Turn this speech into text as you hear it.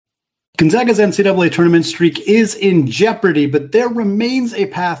Gonzaga's NCAA tournament streak is in jeopardy, but there remains a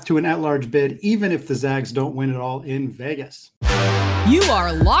path to an at-large bid, even if the Zags don't win it all in Vegas. You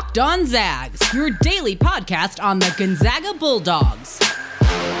are Locked On Zags, your daily podcast on the Gonzaga Bulldogs.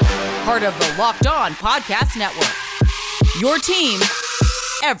 Part of the Locked On Podcast Network. Your team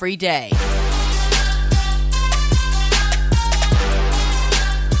every day.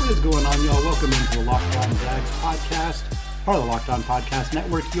 What is going on, y'all? Welcome into the Locked On Zags podcast. Part of the Locked On Podcast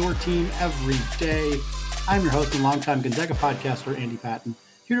Network, your team every day. I'm your host and longtime Gonzaga podcaster, Andy Patton,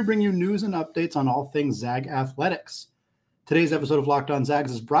 here to bring you news and updates on all things Zag athletics. Today's episode of Locked On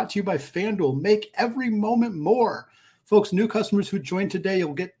Zags is brought to you by FanDuel. Make every moment more. Folks, new customers who join today,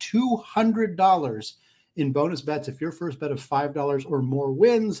 you'll get $200 in bonus bets if your first bet of $5 or more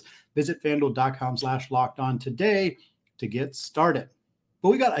wins. Visit FanDuel.com/LockedOn today to get started. But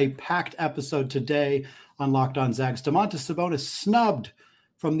we got a packed episode today on Locked On Zags. Domantas Sabonis snubbed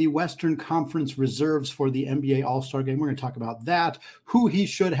from the Western Conference reserves for the NBA All-Star Game. We're going to talk about that, who he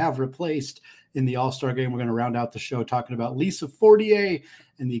should have replaced in the All-Star Game. We're going to round out the show talking about Lisa Fortier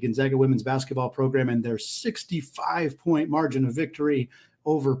and the Gonzaga women's basketball program and their 65-point margin of victory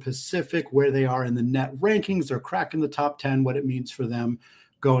over Pacific, where they are in the net rankings. They're cracking the top 10, what it means for them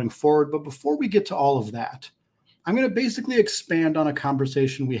going forward. But before we get to all of that, I'm going to basically expand on a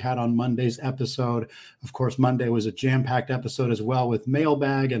conversation we had on Monday's episode. Of course, Monday was a jam-packed episode as well with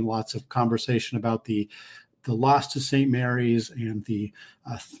mailbag and lots of conversation about the loss to St. Mary's and the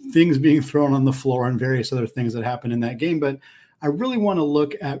things being thrown on the floor and various other things that happened in that game. But I really want to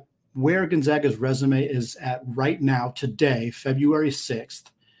look at where Gonzaga's resume is at right now, today, February 6th,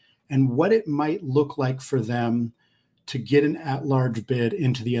 and what it might look like for them to get an at-large bid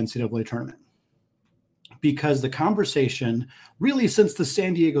into the NCAA tournament. Because the conversation really since the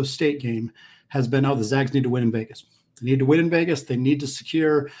San Diego State game has been, the Zags need to win in Vegas. They need to win in Vegas. They need to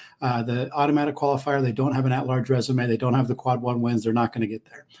secure the automatic qualifier. They don't have an at-large resume. They don't have the quad one wins. They're not going to get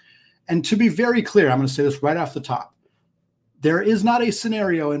there. And to be very clear, I'm going to say this right off the top. There is not a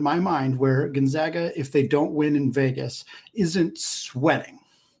scenario in my mind where Gonzaga, if they don't win in Vegas, isn't sweating.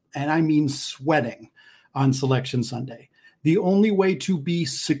 And I mean sweating on Selection Sunday. The only way to be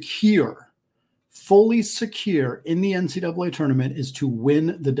secure, fully secure in the NCAA tournament is to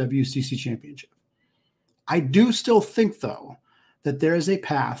win the WCC championship. I do still think, though, that there is a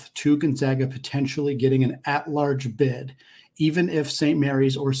path to Gonzaga potentially getting an at-large bid, even if St.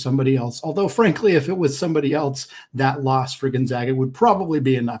 Mary's or somebody else, although frankly, if it was somebody else, that loss for Gonzaga would probably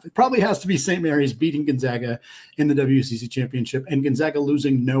be enough. It probably has to be St. Mary's beating Gonzaga in the WCC championship and Gonzaga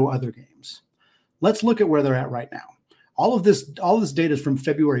losing no other games. Let's look at where they're at right now. All this data is from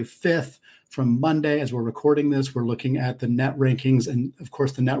February 5th. From Monday, as we're recording this, we're looking at the net rankings. And of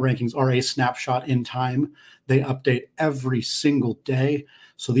course, the net rankings are a snapshot in time. They update every single day.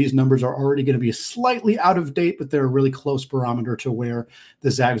 So these numbers are already going to be slightly out of date, but they're a really close barometer to where the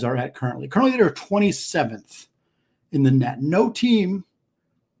Zags are at currently. Currently, they're 27th in the net. No team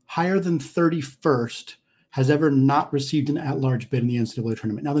higher than 31st has ever not received an at-large bid in the NCAA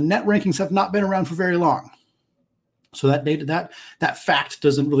tournament. Now, the net rankings have not been around for very long. So that data, that fact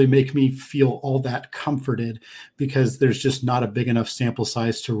doesn't really make me feel all that comforted because there's just not a big enough sample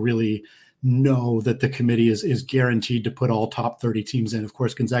size to really know that the committee is guaranteed to put all top 30 teams in. Of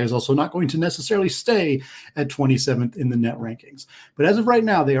course, Gonzaga is also not going to necessarily stay at 27th in the net rankings. But as of right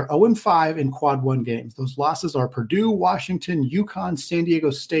now, they are 0-5 in quad one games. Those losses are Purdue, Washington, UConn, San Diego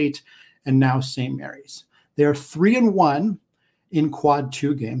State, and now St. Mary's. They are 3-1 in quad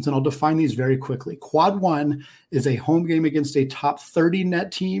two games, and I'll define these very quickly. Quad one is a home game against a top 30 net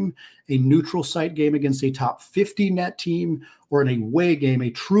team, a neutral site game against a top 50 net team, or an away game, a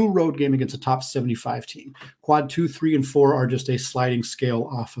true road game against a top 75 team. Quad 2, 3, and 4 are just a sliding scale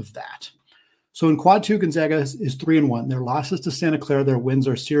off of that. So in quad two, Gonzaga is 3-1. Their losses to Santa Clara, their wins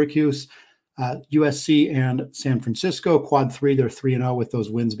are Syracuse, USC, and San Francisco. Quad 3, they're 3-0 with those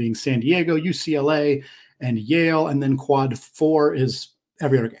wins being San Diego, UCLA, and Yale. And then quad 4 is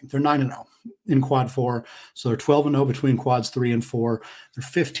every other game. They're 9-0 in quad 4. So they're 12-0 between quads 3 and 4.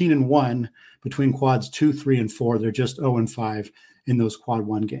 They're 15-1 between quads 2, 3, and 4. They're just 0-5 in those quad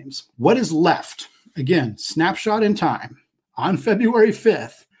 1 games. What is left? Again, snapshot in time on February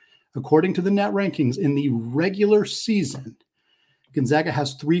 5th, according to the net rankings in the regular season, Gonzaga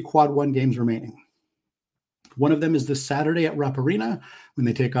has 3 quad 1 games remaining. One of them is this Saturday at Rupp Arena when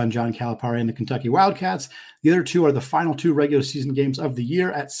they take on John Calipari and the Kentucky Wildcats. The other 2 are the final 2 regular season games of the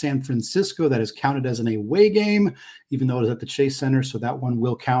year at San Francisco. That is counted as an away game, even though it is at the Chase Center. So that one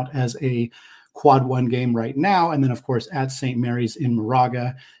will count as a quad 1 game right now. And then, of course, at St. Mary's in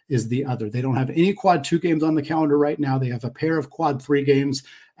Moraga is the other. They don't have any quad 2 games on the calendar right now. They have a pair of quad 3 games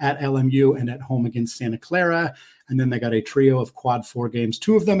at LMU and at home against Santa Clara. And then they got a trio of quad 4 games,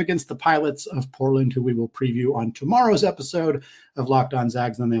 2 of them against the Pilots of Portland, who we will preview on tomorrow's episode of Locked On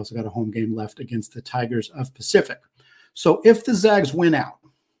Zags. And then they also got a home game left against the Tigers of Pacific. So if the Zags win out,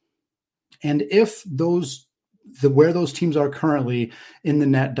 and if where those teams are currently in the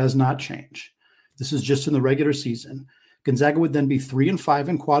net does not change, this is just in the regular season, Gonzaga would then be 3-5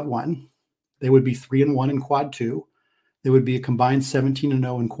 in quad 1. They would be 3-1 in quad 2. They would be a combined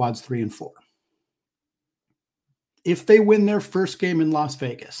 17-0 in quads 3 and 4. If they win their first game in Las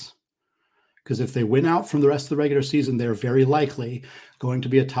Vegas, because if they win out from the rest of the regular season, they're very likely going to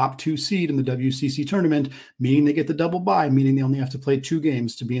be a top 2 seed in the WCC tournament, meaning they get the double bye, meaning they only have to play 2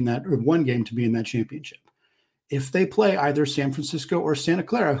 games to be in that, or 1 game to be in that championship. If they play either San Francisco or Santa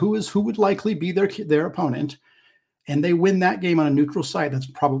Clara, who would likely be their opponent, and they win that game on a neutral site, that's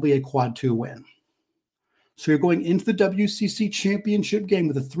probably a quad 2 win. So you're going into the WCC championship game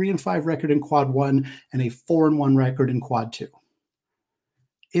with a 3-5 record in quad 1 and a 4-1 record in quad 2.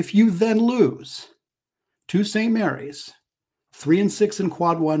 If you then lose to St. Mary's, 3-6 in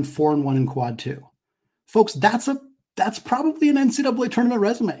quad 1, 4-1 in quad 2, folks, that's probably an NCAA tournament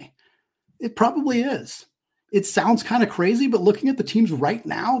resume. It probably is. It sounds kind of crazy, but looking at the teams right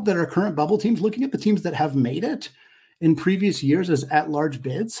now that are current bubble teams, looking at the teams that have made it in previous years as at-large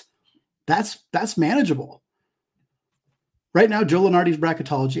bids, that's manageable. Right now, Joe Lunardi's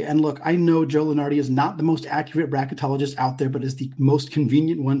bracketology, and look, I know Joe Lunardi is not the most accurate bracketologist out there, but is the most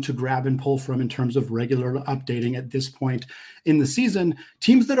convenient one to grab and pull from in terms of regular updating at this point in the season.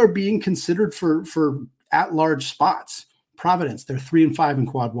 Teams that are being considered for at-large spots. Providence, they're 3-5 in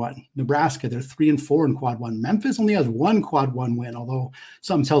quad 1. Nebraska, they're 3-4 in quad 1. Memphis only has 1 quad 1 win, although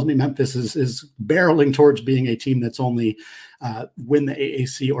some tells me Memphis is barreling towards being a team that's only win the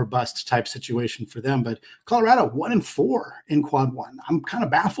AAC or bust type situation for them. But Colorado, 1-4 in quad 1. I'm kind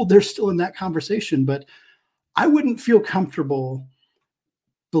of baffled they're still in that conversation, but I wouldn't feel comfortable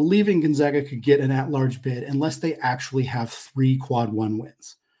believing Gonzaga could get an at-large bid unless they actually have 3 quad 1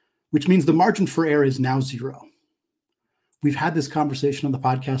 wins, which means the margin for error is now 0. We've had this conversation on the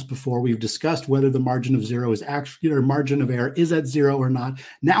podcast before. We've discussed whether the margin of 0 is actually, or margin of error is at 0 or not.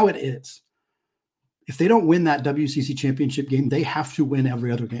 Now it is. If they don't win that WCC championship game, they have to win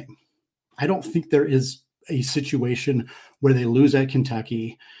every other game. I don't think there is a situation where they lose at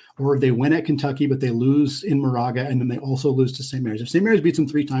Kentucky or they win at Kentucky, but they lose in Moraga and then they also lose to St. Mary's. If St. Mary's beats them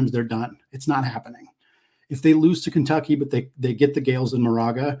 3 times, they're done. It's not happening. If they lose to Kentucky, but they get the Gales in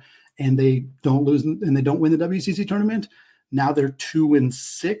Moraga and they don't lose and they don't win the WCC tournament, now they're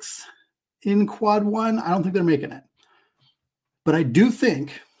 2-6 in quad 1. I don't think they're making it. But I do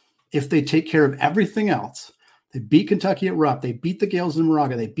think if they take care of everything else, they beat Kentucky at Rupp, they beat the Gales in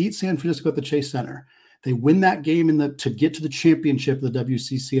Moraga, they beat San Francisco at the Chase Center, they win that game to get to the championship of the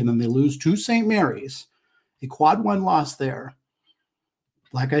WCC, and then they lose to St. Mary's, a quad 1 loss there.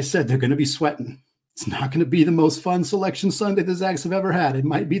 Like I said, they're going to be sweating. It's not going to be the most fun selection Sunday the Zags have ever had. It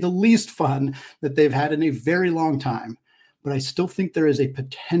might be the least fun that they've had in a very long time. But I still think there is a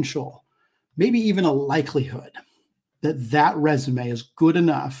potential, maybe even a likelihood, that resume is good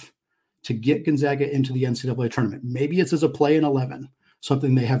enough to get Gonzaga into the NCAA tournament. Maybe it's as a play in 11,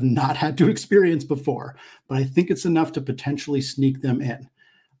 something they have not had to experience before, but I think it's enough to potentially sneak them in.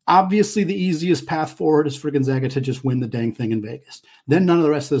 Obviously, the easiest path forward is for Gonzaga to just win the dang thing in Vegas. Then none of the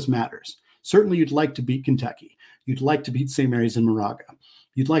rest of this matters. Certainly, you'd like to beat Kentucky. You'd like to beat St. Mary's in Moraga.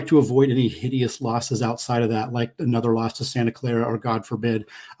 You'd like to avoid any hideous losses outside of that, like another loss to Santa Clara or, God forbid,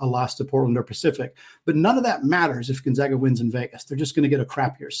 a loss to Portland or Pacific. But none of that matters if Gonzaga wins in Vegas. They're just going to get a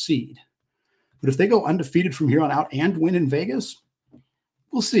crappier seed. But if they go undefeated from here on out and win in Vegas,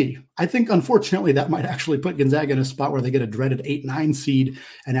 we'll see. I think, unfortunately, that might actually put Gonzaga in a spot where they get a dreaded 8-9 seed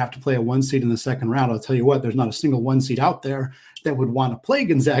and have to play a 1 seed in the second round. I'll tell you what, there's not a single 1 seed out there that would want to play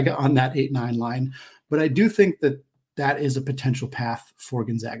Gonzaga on that 8-9 line. But I do think that is a potential path for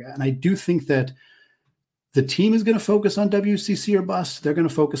Gonzaga. And I do think that the team is going to focus on WCC or bust. They're going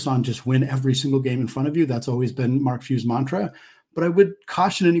to focus on just win every single game in front of you. That's always been Mark Few's mantra. But I would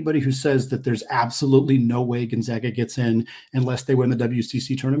caution anybody who says that there's absolutely no way Gonzaga gets in unless they win the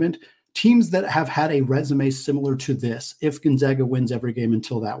WCC tournament. Teams that have had a resume similar to this, if Gonzaga wins every game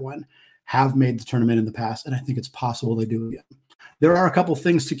until that one, have made the tournament in the past. And I think it's possible they do again. There are a couple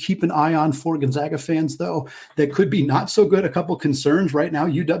things to keep an eye on for Gonzaga fans, though, that could be not so good. A couple concerns right now.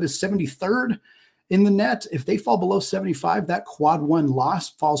 UW is 73rd in the net. If they fall below 75, that quad 1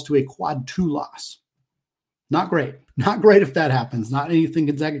 loss falls to a quad 2 loss. Not great. Not great if that happens. Not anything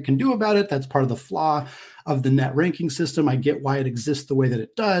Gonzaga can do about it. That's part of the flaw of the net ranking system. I get why it exists the way that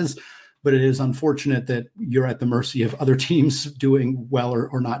it does, but it is unfortunate that you're at the mercy of other teams doing well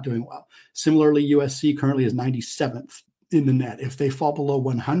or not doing well. Similarly, USC currently is 97th in the net. If they fall below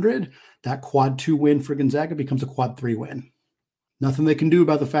 100, that quad 2 win for Gonzaga becomes a quad 3 win. Nothing they can do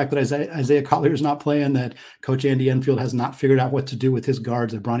about the fact that Isaiah Collier is not playing, that Coach Andy Enfield has not figured out what to do with his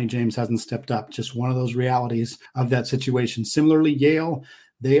guards, that Bronny James hasn't stepped up. Just one of those realities of that situation. Similarly, Yale,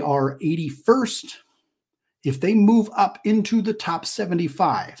 they are 81st. If they move up into the top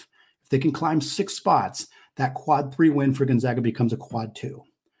 75, if they can climb 6 spots, that quad 3 win for Gonzaga becomes a quad 2.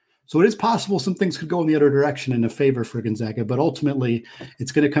 So it is possible some things could go in the other direction in a favor for Gonzaga, but ultimately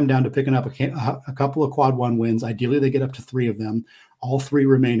it's going to come down to picking up a couple of quad 1 wins. Ideally, they get up to 3 of them, all 3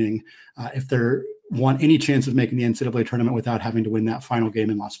 remaining, if they're want any chance of making the NCAA tournament without having to win that final game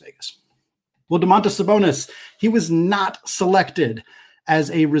in Las Vegas. Well, Domantas Sabonis, he was not selected as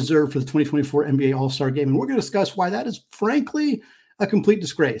a reserve for the 2024 NBA All-Star Game, and we're going to discuss why that is, frankly, a complete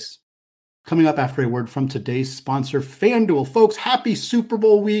disgrace. Coming up after a word from today's sponsor, FanDuel. Folks, happy Super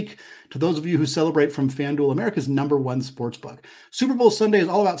Bowl week to those of you who celebrate from FanDuel, America's #1 sportsbook. Super Bowl Sunday is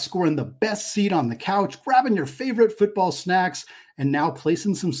all about scoring the best seat on the couch, grabbing your favorite football snacks, and now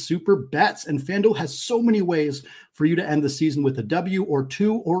placing some super bets. And FanDuel has so many ways for you to end the season with a W or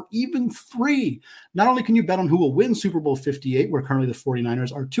 2 or even 3. Not only can you bet on who will win Super Bowl 58, where currently the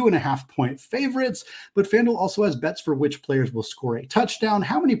 49ers are 2.5-point favorites, but FanDuel also has bets for which players will score a touchdown,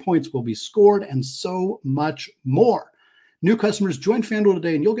 how many points will be scored, and so much more. New customers, join FanDuel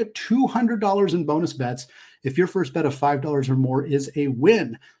today and you'll get $200 in bonus bets if your first bet of $5 or more is a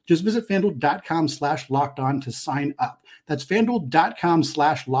win. Just visit FanDuel.com/lockedon to sign up. That's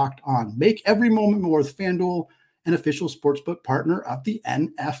FanDuel.com/lockedon. Make every moment more with FanDuel, an official sportsbook partner of the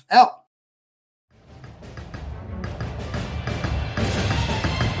NFL.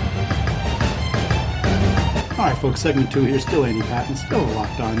 All right, folks, segment 2 here. Still Andy Patton, still the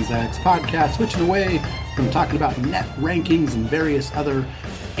Locked On Zags podcast, switching away from talking about net rankings and various other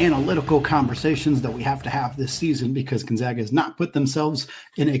analytical conversations that we have to have this season because Gonzaga has not put themselves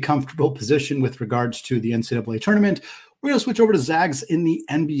in a comfortable position with regards to the NCAA tournament. We're going to switch over to Zags in the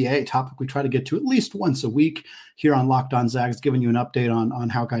NBA, topic we try to get to at least once a week here on Locked On Zags, giving you an update on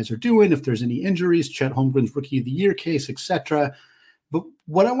how guys are doing, if there's any injuries, Chet Holmgren's Rookie of the Year case, etc. But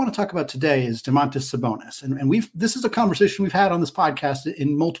what I want to talk about today is Domantas Sabonis. And this is a conversation we've had on this podcast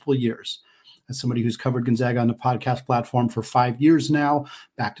in multiple years. As somebody who's covered Gonzaga on the podcast platform for 5 years now,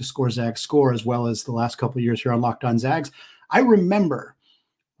 back to Score Zags Score, as well as the last couple of years here on Locked On Zags, I remember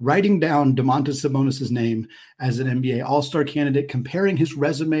writing down Domantas Sabonis' name as an NBA All-Star candidate, comparing his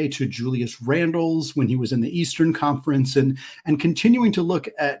resume to Julius Randle's when he was in the Eastern Conference, and continuing to look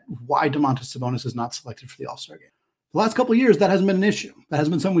at why Domantas Sabonis is not selected for the All-Star game. The last couple of years, that hasn't been an issue. That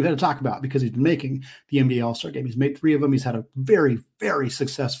hasn't been something we've had to talk about because he's been making the NBA All-Star game. He's made 3 of them. He's had a very, very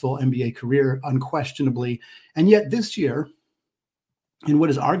successful NBA career, unquestionably. And yet this year, in what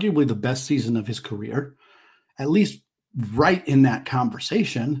is arguably the best season of his career, at least right in that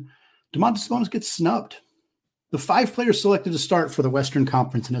conversation, Domantas Sabonis gets snubbed. The 5 players selected to start for the Western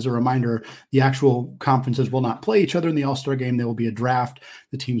Conference, and as a reminder, the actual conferences will not play each other in the All-Star game. There will be a draft.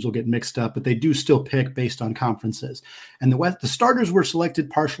 The teams will get mixed up, but they do still pick based on conferences. And the starters were selected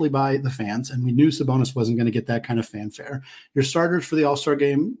partially by the fans, and we knew Sabonis wasn't going to get that kind of fanfare. Your starters for the All-Star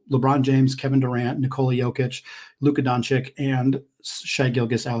game, LeBron James, Kevin Durant, Nikola Jokic, Luka Doncic, and Shai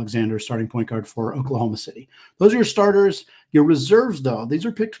Gilgeous-Alexander, starting point guard for Oklahoma City. Those are your starters. Your reserves, though, these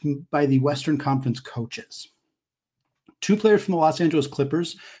are picked by the Western Conference coaches. 2 players from the Los Angeles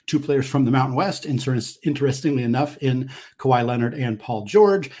Clippers, 2 players from the Mountain West, interestingly enough, in Kawhi Leonard and Paul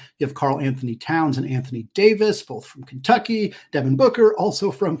George. You have Karl Anthony Towns and Anthony Davis, both from Kentucky. Devin Booker,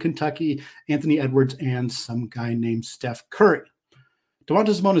 also from Kentucky. Anthony Edwards, and some guy named Steph Curry.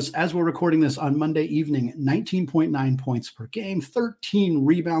 Domantas Sabonis, as we're recording this on Monday evening, 19.9 points per game, 13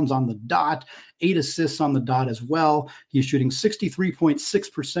 rebounds on the dot, 8 assists on the dot as well. He's shooting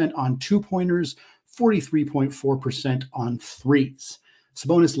 63.6% on 2-pointers, 43.4% on threes.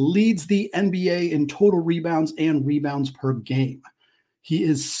 Sabonis leads the NBA in total rebounds and rebounds per game. He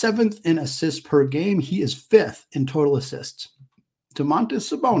is 7th in assists per game. He is 5th in total assists.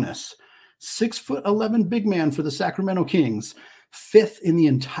 Domantas Sabonis, 6'11" big man for the Sacramento Kings, 5th in the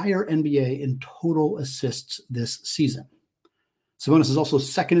entire NBA in total assists this season. Sabonis is also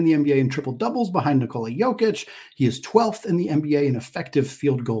 2nd in the NBA in triple doubles behind Nikola Jokic. He is 12th in the NBA in effective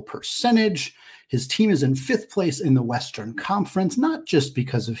field goal percentage. His team is in 5th place in the Western Conference, not just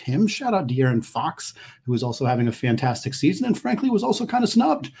because of him. Shout out De'Aaron Fox, who is also having a fantastic season and frankly was also kind of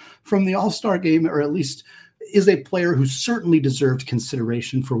snubbed from the All-Star game, or at least is a player who certainly deserved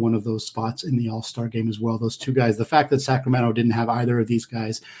consideration for one of those spots in the All-Star game as well. Those two guys, the fact that Sacramento didn't have either of these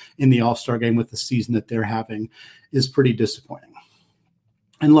guys in the All-Star game with the season that they're having is pretty disappointing.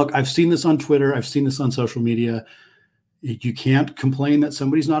 And look, I've seen this on Twitter. I've seen this on social media. You can't complain that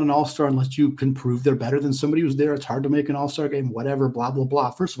somebody's not an all-star unless you can prove they're better than somebody who's there. It's hard to make an all-star game, whatever, blah, blah, blah.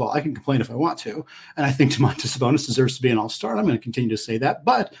 First of all, I can complain if I want to. And I think Domantas Sabonis deserves to be an all-star. And I'm going to continue to say that.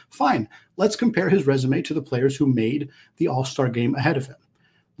 But fine, let's compare his resume to the players who made the all-star game ahead of him.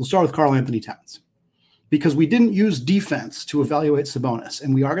 We'll start with Karl Anthony Towns, because we didn't use defense to evaluate Sabonis.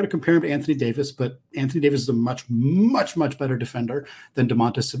 And we are going to compare him to Anthony Davis, but Anthony Davis is a much, much, much better defender than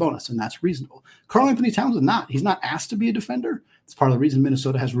Domantas Sabonis, and that's reasonable. Karl Anthony Towns is not. He's not asked to be a defender. It's part of the reason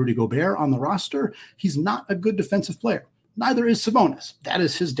Minnesota has Rudy Gobert on the roster. He's not a good defensive player. Neither is Sabonis. That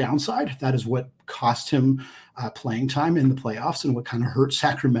is his downside. That is what cost him playing time in the playoffs, and what kind of hurt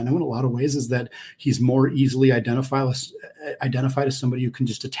Sacramento in a lot of ways is that he's more easily identified as somebody who can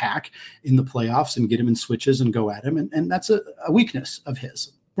just attack in the playoffs and get him in switches and go at him. And that's a weakness of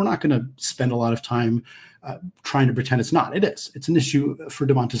his. We're not going to spend a lot of time trying to pretend it's not. It is. It's an issue for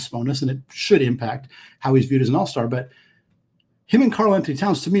Domantas Sabonis, and it should impact how he's viewed as an all-star. But him and Karl Anthony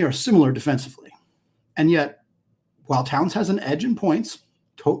Towns, to me, are similar defensively. And yet, while Towns has an edge in points,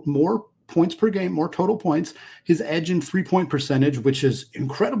 more points per game, more total points, his edge in three-point percentage, which is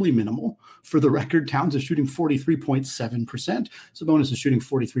incredibly minimal. For the record, Towns is shooting 43.7%. Sabonis is shooting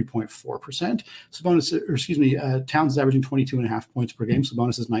 43.4%. Towns is averaging 22.5 points per game.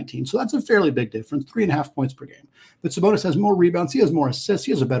 Sabonis is 19. So that's a fairly big difference, 3.5 points per game. But Sabonis has more rebounds. He has more assists.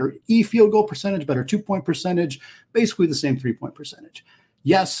 He has a better field goal percentage, better 2-point percentage, basically the same 3-point percentage.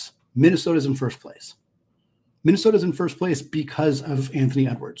 Yes, Minnesota's in first place. Minnesota's in first place because of Anthony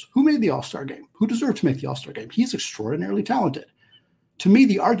Edwards, who made the All-Star game, who deserved to make the All-Star game. He's extraordinarily talented. To me,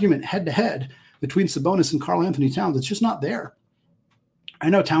 the argument head-to-head between Sabonis and Karl Anthony Towns, it's just not there. I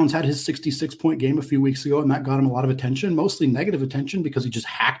know Towns had his 66-point game a few weeks ago, and that got him a lot of attention, mostly negative attention, because he just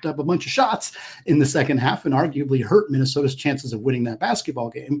hacked up a bunch of shots in the second half and arguably hurt Minnesota's chances of winning that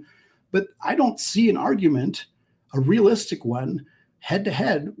basketball game. But I don't see an argument, a realistic one,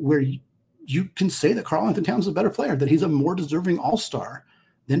 head-to-head, where you can say that Karl Anthony Towns is a better player, that he's a more deserving all-star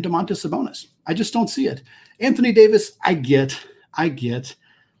than Domantas Sabonis. I just don't see it. Anthony Davis, I get.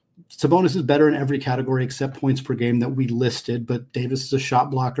 Sabonis is better in every category except points per game that we listed, but Davis is a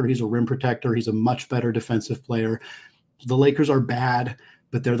shot blocker. He's a rim protector. He's a much better defensive player. The Lakers are bad,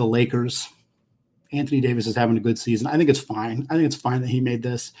 but they're the Lakers. Anthony Davis is having a good season. I think it's fine. I think it's fine that he made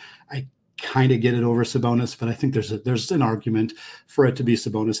this. I kind of get it over Sabonis, but I think there's an argument for it to be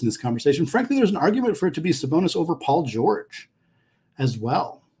Sabonis in this conversation. Frankly, there's an argument for it to be Sabonis over Paul George as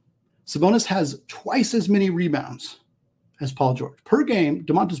well. Sabonis has twice as many rebounds as Paul George. Per game,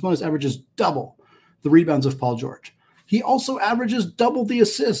 Domantas Sabonis averages double the rebounds of Paul George. He also averages double the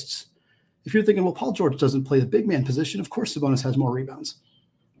assists. If you're thinking, well, Paul George doesn't play the big man position, of course Sabonis has more rebounds.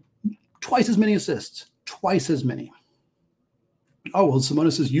 Twice as many assists. Twice as many. Oh, well,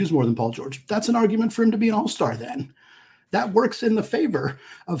 Sabonis is used more than Paul George. That's an argument for him to be an all-star then. That works in the favor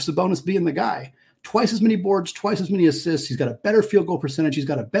of Sabonis being the guy. Twice as many boards, twice as many assists. He's got a better field goal percentage. He's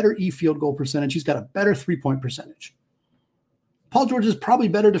got a better field goal percentage. He's got a better three-point percentage. Paul George is probably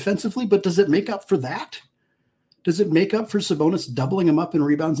better defensively, but does it make up for that? Does it make up for Sabonis doubling him up in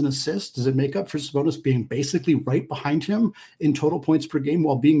rebounds and assists? Does it make up for Sabonis being basically right behind him in total points per game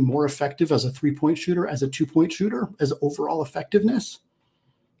while being more effective as a three-point shooter, as a two-point shooter, as overall effectiveness?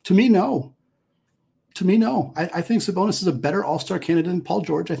 To me, no. I think Sabonis is a better all-star candidate than Paul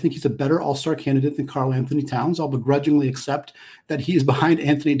George. I think he's a better all-star candidate than Karl Anthony Towns. I'll begrudgingly accept that he is behind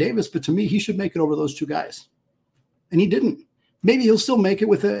Anthony Davis, but to me, he should make it over those two guys. And he didn't. Maybe he'll still make it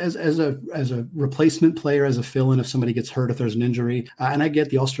with as a replacement player, as a fill-in if somebody gets hurt, if there's an injury. And I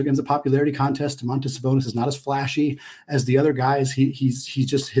get the All-Star Game's a popularity contest. Domantas Sabonis is not as flashy as the other guys. He's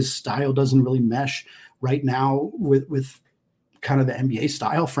just, his style doesn't really mesh right now with kind of the NBA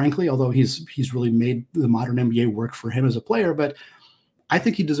style, frankly, although he's really made the modern NBA work for him as a player. But I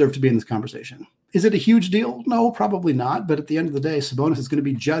think he deserved to be in this conversation. Is it a huge deal? No, probably not. But at the end of the day, Sabonis is going to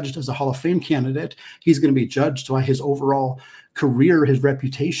be judged as a Hall of Fame candidate. He's going to be judged by his overall career, his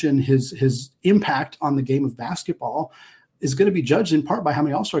reputation, his impact on the game of basketball is going to be judged in part by how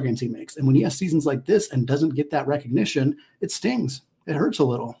many All-Star games he makes. And when he has seasons like this and doesn't get that recognition, it stings. It hurts a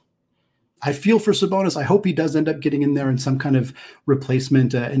little. I feel for Sabonis. I hope he does end up getting in there in some kind of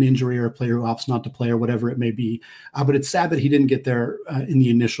replacement, an injury or a player who opts not to play or whatever it may be. But it's sad that he didn't get there in the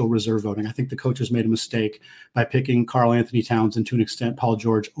initial reserve voting. I think the coaches made a mistake by picking Karl Anthony Towns and to an extent Paul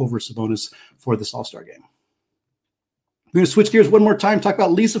George over Sabonis for this All-Star game. We're going to switch gears one more time, talk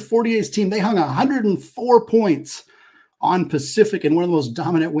about Lisa Fortier's team. They hung 104 points on Pacific in one of the most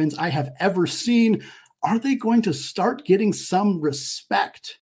dominant wins I have ever seen. Are they going to start getting some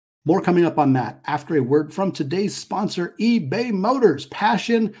respect? More coming up on that after a word from today's sponsor, eBay Motors.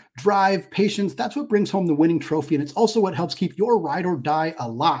 Passion, drive, patience, that's what brings home the winning trophy, and it's also what helps keep your ride or die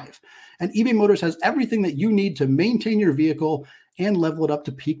alive. And eBay Motors has everything that you need to maintain your vehicle and level it up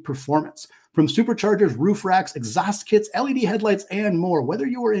to peak performance. From superchargers, roof racks, exhaust kits, LED headlights, and more. Whether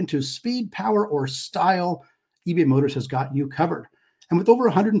you are into speed, power, or style, eBay Motors has got you covered. And with over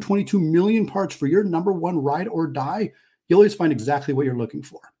 122 million parts for your number one ride or die, you'll always find exactly what you're looking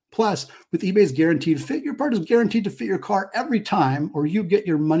for. Plus, with eBay's Guaranteed Fit, your part is guaranteed to fit your car every time, or you get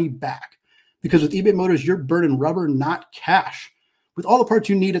your money back. Because with eBay Motors, you're burning rubber, not cash. With all the parts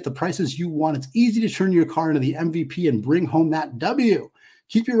you need at the prices you want, it's easy to turn your car into the MVP and bring home that W.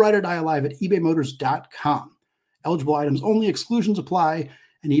 Keep your ride or die alive at ebaymotors.com. Eligible items only, exclusions apply,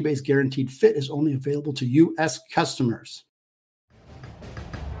 and eBay's Guaranteed Fit is only available to U.S. customers.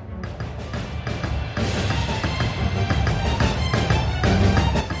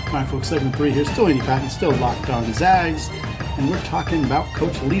 All right, folks, segment 3 here. Still Andy Patton, still locked on Zags. And we're talking about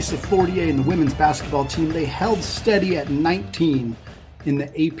Coach Lisa Fortier and the women's basketball team. They held steady at 19 in the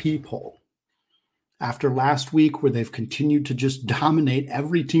AP poll. After last week, where they've continued to just dominate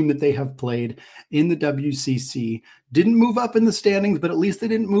every team that they have played in the WCC, didn't move up in the standings, but at least they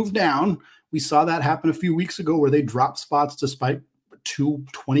didn't move down. We saw that happen a few weeks ago where they dropped spots despite 2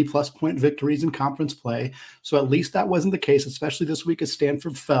 20-plus point victories in conference play. So at least that wasn't the case, especially this week as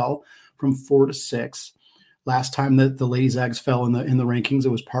Stanford fell from 4 to 6. Last time that the Lady Zags fell in the rankings, it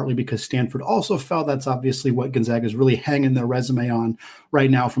was partly because Stanford also fell. That's obviously what Gonzaga is really hanging their resume on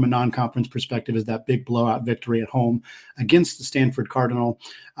right now from a non-conference perspective, is that big blowout victory at home against the Stanford Cardinal.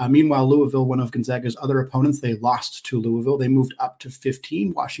 Meanwhile, Louisville, one of Gonzaga's other opponents, they lost to Louisville. They moved up to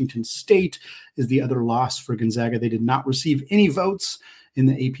 15. Washington State is the other loss for Gonzaga. They did not receive any votes in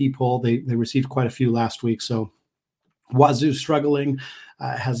the AP poll. They received quite a few last week, so Wazoo struggling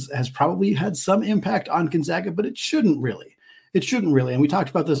has probably had some impact on Gonzaga, but it shouldn't really. It shouldn't really. And we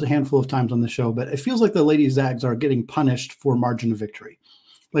talked about this a handful of times on the show, but it feels like the Lady Zags are getting punished for margin of victory.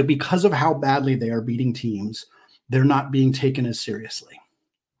 Like, because of how badly they are beating teams, they're not being taken as seriously.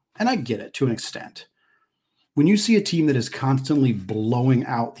 And I get it to an extent. When you see a team that is constantly blowing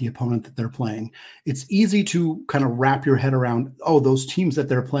out the opponent that they're playing, it's easy to kind of wrap your head around, oh, those teams that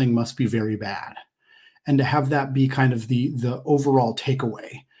they're playing must be very bad. And to have that be kind of the overall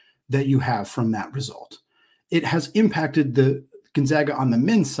takeaway that you have from that result. It has impacted the Gonzaga on the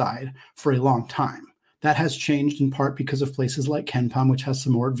men's side for a long time. That has changed in part because of places like KenPom, which has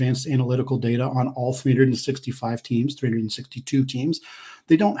some more advanced analytical data on all 365 teams, 362 teams.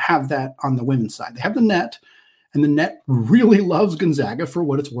 They don't have that on the women's side. They have the net, and the net really loves Gonzaga for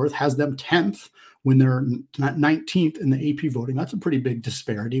what it's worth, has them 10th when they're 19th in the AP voting. That's a pretty big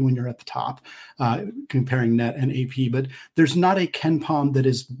disparity when you're at the top, comparing net and AP. But there's not a KenPom that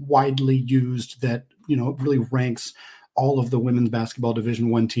is widely used that, really ranks all of the women's basketball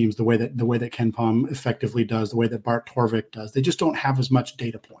Division I teams the way that KenPom effectively does, the way that Bart Torvik does. They just don't have as much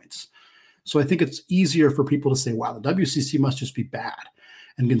data points. So I think it's easier for people to say, wow, the WCC must just be bad.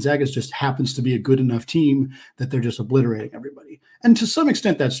 And Gonzaga just happens to be a good enough team that they're just obliterating everybody. And to some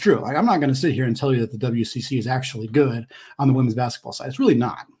extent, that's true. I'm not going to sit here and tell you that the WCC is actually good on the women's basketball side. It's really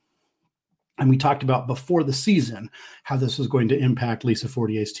not. And we talked about before the season how this was going to impact Lisa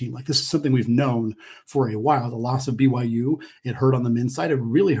Fortier's team. Like, this is something we've known for a while. The loss of BYU, it hurt on the men's side. It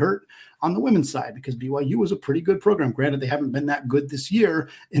really hurt on the women's side because BYU was a pretty good program. Granted, they haven't been that good this year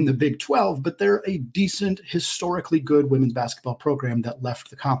in the Big 12, but they're a decent, historically good women's basketball program that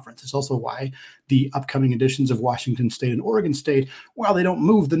left the conference. It's also why the upcoming editions of Washington State and Oregon State, while they don't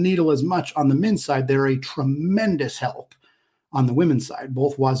move the needle as much on the men's side, they're a tremendous help on the women's side.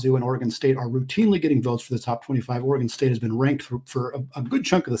 Both Wazoo and Oregon State are routinely getting votes for the top 25. Oregon State has been ranked for a good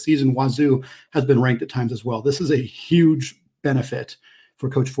chunk of the season. Wazoo has been ranked at times as well. This is a huge benefit for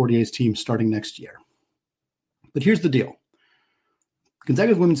Coach Fortier's team starting next year. But here's the deal.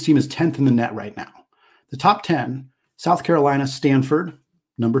 Gonzaga's women's team is 10th in the net right now. The top 10, South Carolina, Stanford,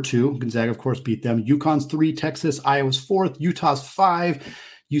 number 2. Gonzaga, of course, beat them. UConn's 3, Texas, Iowa's 4th, Utah's 5,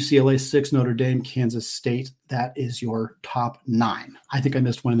 UCLA 6, Notre Dame, Kansas State. That is your top 9. I think I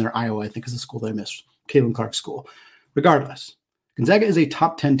missed one in there. Iowa, I think, is the school that I missed. Caitlin Clark's school. Regardless, Gonzaga is a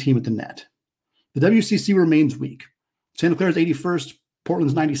top 10 team at the net. The WCC remains weak. Santa Clara's 81st,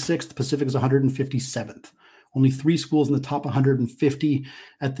 Portland's 96th, Pacific is 157th. Only 3 schools in the top 150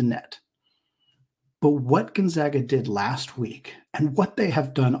 at the net. But what Gonzaga did last week and what they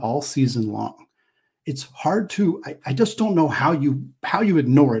have done all season long it's hard to, I just don't know how you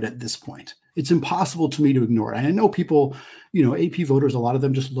ignore it at this point. It's impossible to me to ignore it. And I know people, AP voters, a lot of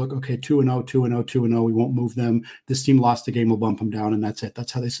them just look, okay, 2-0, 2-0, 2-0. We won't move them. This team lost the game. We'll bump them down. And that's it.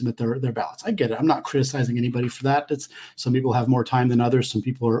 That's how they submit their ballots. I get it. I'm not criticizing anybody for that. Some people have more time than others. Some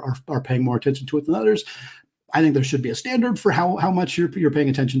people are paying more attention to it than others. I think there should be a standard for how much you're paying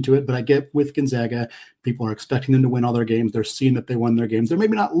attention to it. But I get with Gonzaga, people are expecting them to win all their games. They're seeing that they won their games. They're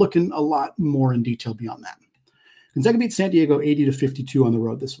maybe not looking a lot more in detail beyond that. Gonzaga beat San Diego 80-52 on the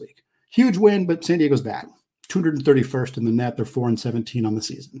road this week. Huge win, but San Diego's bad. 231st in the net. They're 4-17 on the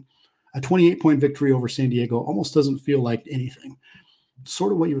season. A 28-point victory over San Diego almost doesn't feel like anything.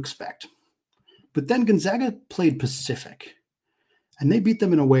 Sort of what you expect. But then Gonzaga played Pacific, and they beat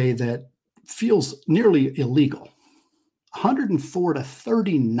them in a way that feels nearly illegal.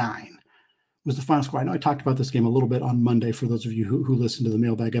 104-39 was the final score. I know I talked about this game a little bit on Monday for those of you who listened to the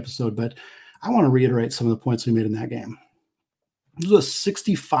mailbag episode, but I want to reiterate some of the points we made in that game. This was a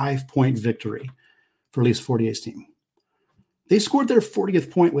 65-point victory for at least Fortier's team. They scored their 40th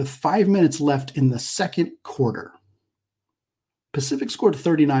point with 5 minutes left in the second quarter. Pacific scored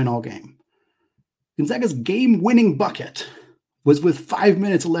 39 all game. Gonzaga's game-winning bucket was with 5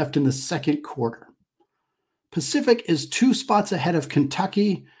 minutes left in the second quarter. Pacific is 2 spots ahead of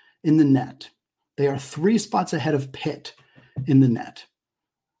Kentucky in the net. They are 3 spots ahead of Pitt in the net.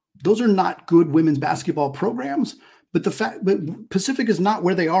 Those are not good women's basketball programs, but Pacific is not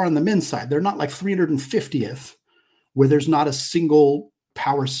where they are on the men's side. They're not like 350th, where there's not a single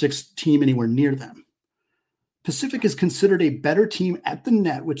Power 6 team anywhere near them. Pacific is considered a better team at the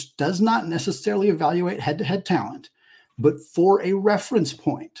net, which does not necessarily evaluate head-to-head talent, but for a reference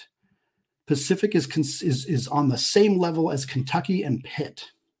point, Pacific is on the same level as Kentucky and Pitt.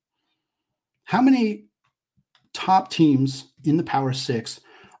 How many top teams in the Power 6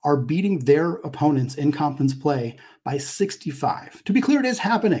 are beating their opponents in conference play by 65? To be clear, it is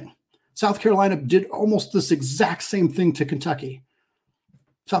happening. South Carolina did almost this exact same thing to Kentucky.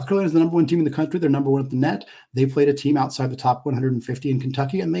 South Carolina is the number 1 team in the country. They're number 1 at the net. They played a team outside the top 150 in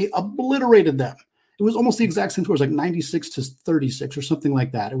Kentucky, and they obliterated them. It was almost the exact same score. It was like 96-36 or something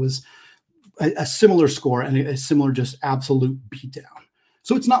like that. It was a similar score and a similar just absolute beatdown.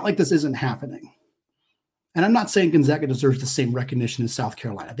 So it's not like this isn't happening. And I'm not saying Gonzaga deserves the same recognition as South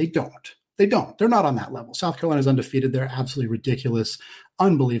Carolina. They don't. They're not on that level. South Carolina is undefeated. They're absolutely ridiculous,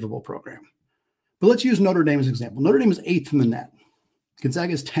 unbelievable program. But let's use Notre Dame as an example. Notre Dame is 8th in the net.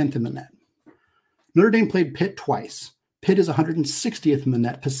 Gonzaga is 10th in the net. Notre Dame played Pitt twice. Pitt is 160th in the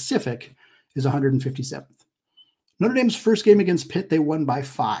net. Pacific is 157th. Notre Dame's first game against Pitt, they won by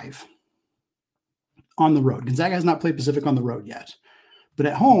 5 on the road. Gonzaga has not played Pacific on the road yet. But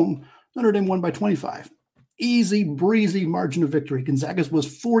at home, Notre Dame won by 25. Easy breezy margin of victory. Gonzaga's was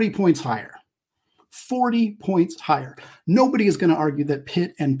 40 points higher. 40 points higher. Nobody is going to argue that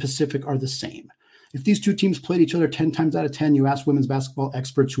Pitt and Pacific are the same. If these two teams played each other 10 times out of 10, you ask women's basketball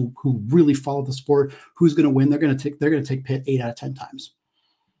experts who really follow the sport, who's going to win? They're going to take Pitt 8 out of 10 times.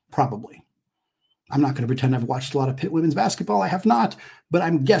 Probably. I'm not going to pretend I've watched a lot of Pitt women's basketball. I have not, but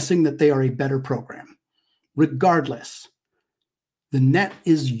I'm guessing that they are a better program. Regardless, the net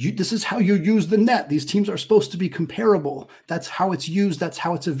this is how you use the net. These teams are supposed to be comparable. That's how it's used. That's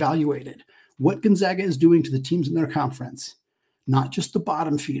how it's evaluated. What Gonzaga is doing to the teams in their conference, not just the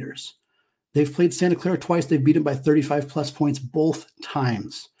bottom feeders. They've played Santa Clara twice. They've beaten by 35 plus points both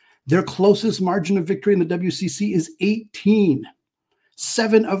times. Their closest margin of victory in the WCC is 18.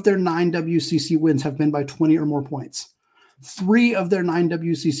 7 of their 9 WCC wins have been by 20 or more points. 3 of their 9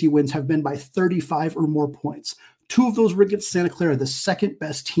 WCC wins have been by 35 or more points. 2 of those were against Santa Clara, the second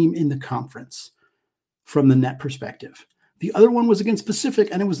best team in the conference from the net perspective. The other one was against Pacific,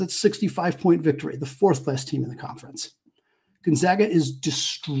 and it was a 65-point victory, the 4th best team in the conference. Gonzaga is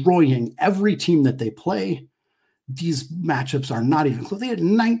destroying every team that they play. These matchups are not even close. They had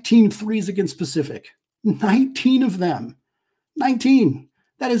 19 threes against Pacific. 19 of them. 19.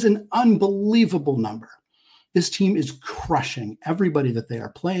 That is an unbelievable number. This team is crushing everybody that they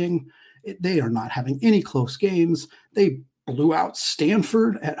are playing. They are not having any close games. They blew out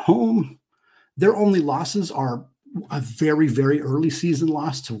Stanford at home. Their only losses are a very, very early season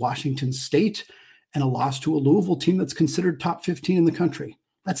loss to Washington State and a loss to a Louisville team that's considered top 15 in the country.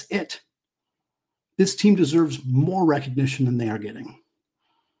 That's it. This team deserves more recognition than they are getting.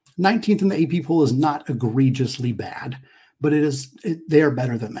 19th in the AP poll is not egregiously bad, but they are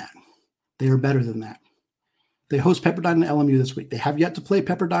better than that. They are better than that. They host Pepperdine and LMU this week. They have yet to play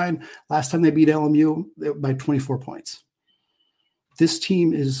Pepperdine. Last time they beat LMU by 24 points. This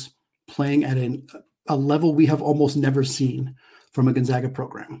team is playing at a level we have almost never seen from a Gonzaga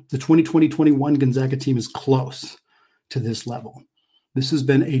program. The 2020-21 Gonzaga team is close to this level. This has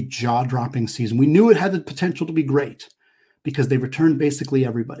been a jaw-dropping season. We knew it had the potential to be great because they returned basically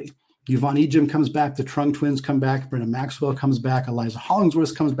everybody. Yvonne Ejim comes back, the Trung twins come back, Brenda Maxwell comes back, Eliza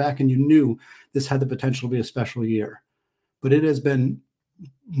Hollingsworth comes back, and you knew this had the potential to be a special year. But it has been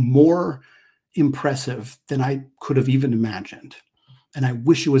more impressive than I could have even imagined. And I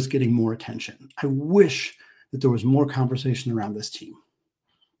wish it was getting more attention. I wish that there was more conversation around this team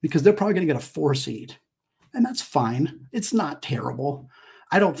because they're probably going to get a 4 seed. And that's fine. It's not terrible.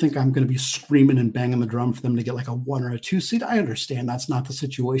 I don't think I'm going to be screaming and banging the drum for them to get like a 1 or a 2 seed. I understand that's not the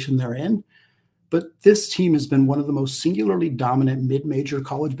situation they're in. But this team has been one of the most singularly dominant mid-major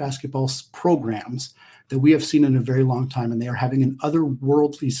college basketball programs that we have seen in a very long time. And they are having an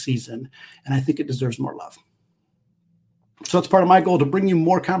otherworldly season. And I think it deserves more love. So that's part of my goal, to bring you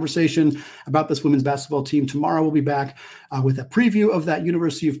more conversation about this women's basketball team. Tomorrow we'll be back with a preview of that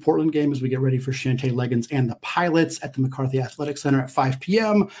University of Portland game as we get ready for Shantae Leggins and the Pilots at the McCarthy Athletic Center at 5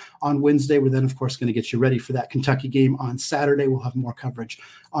 p.m. on Wednesday. We're then, of course, going to get you ready for that Kentucky game on Saturday. We'll have more coverage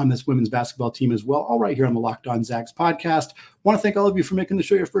on this women's basketball team as well, all right here on the Locked On Zags podcast. Want to thank all of you for making the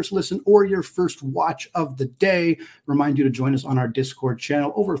show your first listen or your first watch of the day. Remind you to join us on our Discord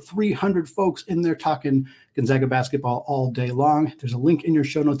channel. Over 300 folks in there talking Gonzaga basketball all day long. There's a link in your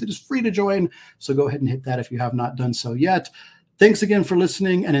show notes. It is free to join, so go ahead and hit that if you have not done so yet. Thanks again for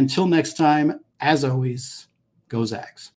listening, and until next time, as always, go Zags.